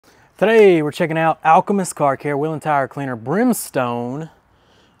Today we're checking out Alchemist Car Care Wheel and Tire Cleaner Brimstone.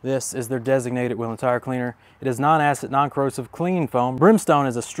 This is their designated wheel and tire cleaner. It is non-acid, non-corrosive, clean foam. Brimstone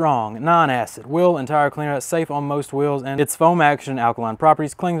is a strong, non-acid wheel and tire cleaner that's safe on most wheels, and its foam action and alkaline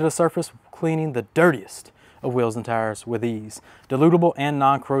properties cling to the surface, cleaning the dirtiest of wheels and tires with ease. Dilutable and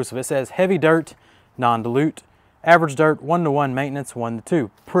non-corrosive. It says heavy dirt, non-dilute. Average dirt, 1-to-1 maintenance,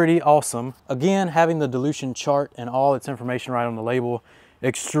 1-to-2. Pretty awesome. Again, having the dilution chart and all its information right on the label,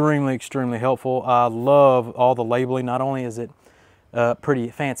 extremely helpful. I love all the labeling. Not only is it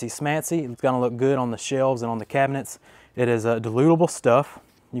pretty fancy smancy, it's gonna look good on the shelves and on the cabinets. It is dilutable stuff.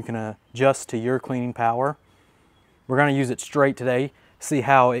 You can adjust to your cleaning power. We're gonna use it straight today. See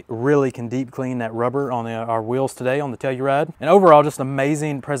how it really can deep clean that rubber on our wheels today on the Telluride. And overall, just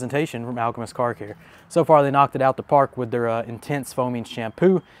amazing presentation from Alchemist Car Care. So far, they knocked it out the park with their intense foaming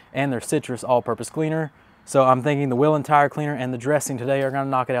shampoo and their citrus all-purpose cleaner. So I'm thinking the wheel and tire cleaner and the dressing today are gonna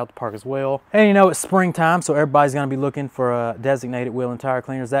knock it out the park as well. And you know, it's springtime, so everybody's gonna be looking for designated wheel and tire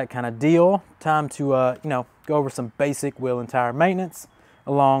cleaners, that kind of deal. Time to, you know, go over some basic wheel and tire maintenance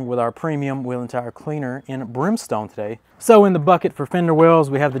along with our premium wheel and tire cleaner in Brimstone today. So in the bucket for fender wells,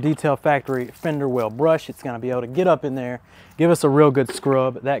 we have the Detail Factory fender well brush. It's gonna be able to get up in there, give us a real good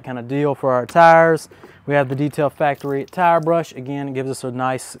scrub, that kind of deal. For our tires, we have the Detail Factory tire brush. Again, it gives us a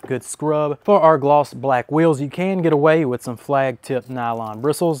nice good scrub. For our gloss black wheels, you can get away with some flag tip nylon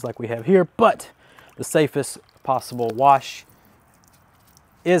bristles like we have here, but the safest possible wash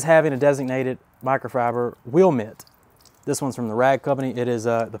is having a designated microfiber wheel mitt. This one's from the Rag Company. It is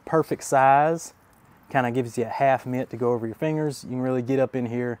the perfect size. Kind of gives you a half mitt to go over your fingers. You can really get up in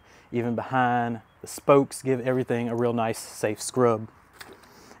here, even behind the spokes, give everything a real nice, safe scrub.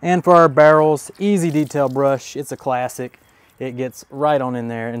 And for our barrels, easy detail brush. It's a classic. It gets right on in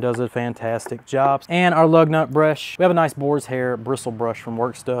there and does a fantastic job. And our lug nut brush. We have a nice boar's hair bristle brush from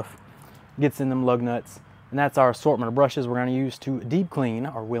Work Stuff. Gets in them lug nuts. And that's our assortment of brushes we're going to use to deep clean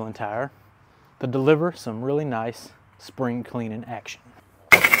our wheel and tire to deliver some really nice spring cleaning action.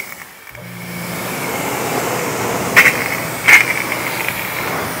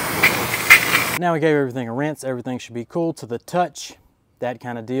 Now we gave everything a rinse. Everything should be cool to the touch, that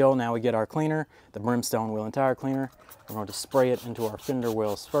kind of deal. Now we get our cleaner, the Brimstone wheel and tire cleaner. We're going to spray it into our fender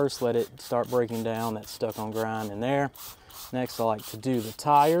wells first, let it start breaking down that stuck on grime in there. Next, I like to do the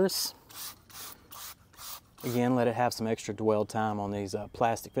tires. Again, let it have some extra dwell time on these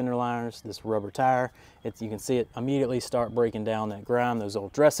plastic fender liners, this rubber tire. You can see it immediately start breaking down that grime, those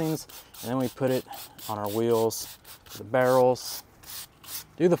old dressings. And then we put it on our wheels, the barrels,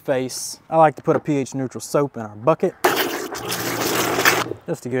 do the face. I like to put a pH neutral soap in our bucket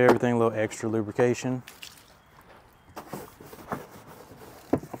just to give everything a little extra lubrication.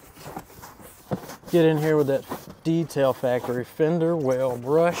 Get in here with that Detail Factory fender well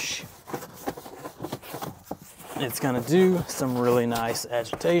brush. It's gonna do some really nice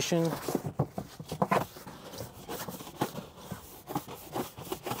agitation.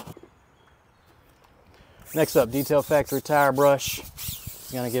 Next up, Detail Factory tire brush.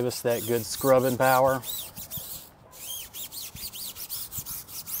 It's gonna give us that good scrubbing power.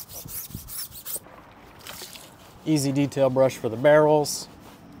 Easy detail brush for the barrels.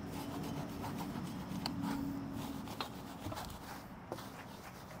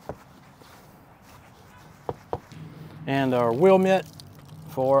 And our wheel mitt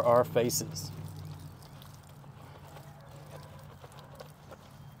for our faces.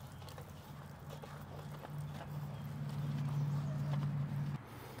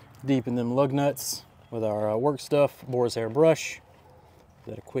 Deepen them lug nuts with our Work Stuff boar's hair brush.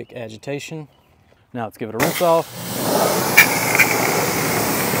 Give that a quick agitation. Now let's give it a rinse off.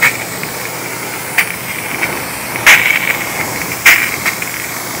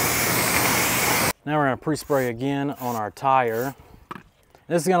 Now we're going to pre-spray again on our tire.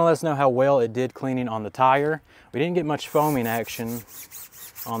 This is going to let us know how well it did cleaning on the tire. We didn't get much foaming action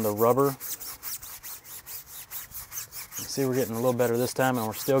on the rubber. You see, we're getting a little better this time, and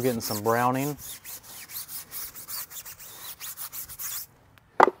we're still getting some browning.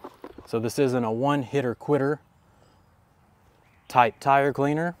 So this isn't a one-hitter quitter type tire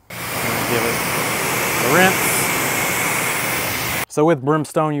cleaner. Give it a rinse. So with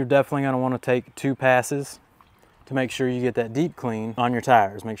Brimstone, you're definitely going to want to take 2 passes to make sure you get that deep clean on your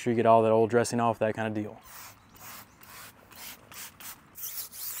tires. Make sure you get all that old dressing off, that kind of deal.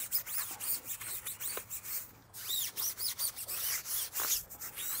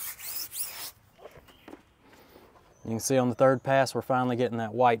 You can see on the 3rd pass, we're finally getting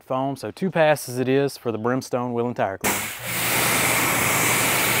that white foam. So 2 passes it is for the Brimstone wheel and tire cleaner.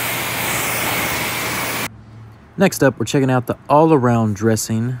 Next up, we're checking out the all-around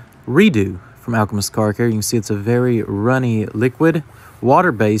dressing Redo from Alchemist Car Care. You can see it's a very runny liquid,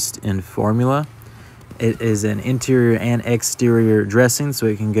 water-based in formula. It is an interior and exterior dressing, so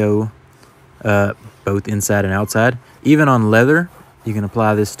it can go both inside and outside. Even on leather, you can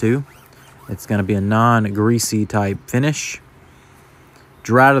apply this too. It's going to be a non-greasy type finish.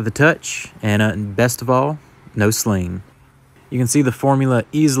 Dry to the touch, and best of all, no sling. You can see the formula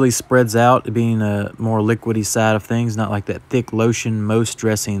easily spreads out, being a more liquidy side of things, not like that thick lotion most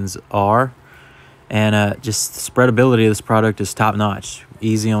dressings are. And just the spreadability of this product is top notch.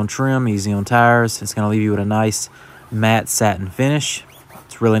 Easy on trim, easy on tires. It's going to leave you with a nice matte satin finish.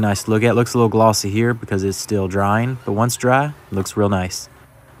 It's really nice to look at. It looks a little glossy here because it's still drying, but once dry, it looks real nice.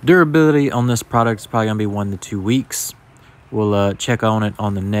 Durability on this product is probably going to be 1 to 2 weeks. We'll check on it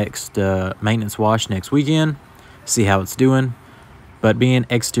on the next maintenance wash next weekend, see how it's doing. But being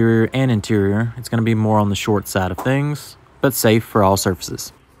exterior and interior, it's going to be more on the short side of things, but safe for all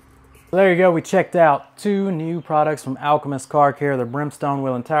surfaces. So there you go. We checked out 2 new products from Alchemist Car Care, the Brimstone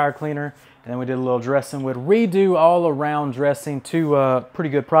Wheel and Tire Cleaner, and then we did a little dressing with Redo all-around dressing. 2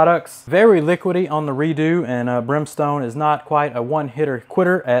 pretty good products. Very liquidy on the Redo, and Brimstone is not quite a one-hitter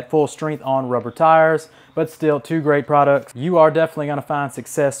quitter at full strength on rubber tires, but still 2 great products. You are definitely going to find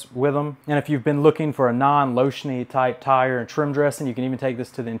success with them. And if you've been looking for a non-lotiony type tire and trim dressing, you can even take this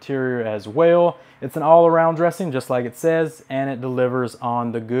to the interior as well. It's an all-around dressing, just like it says, and it delivers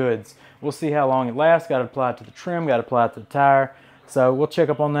on the goods. We'll see how long it lasts. Got to apply it to the trim, got to apply it to the tire. So we'll check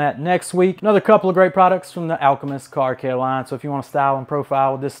up on that next week. Another couple of great products from the Alchemist Car Care line. So if you want to style and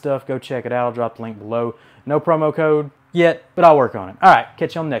profile with this stuff, go check it out. I'll drop the link below. No promo code yet, but I'll work on it. All right,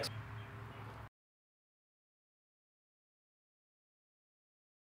 catch you on the next one.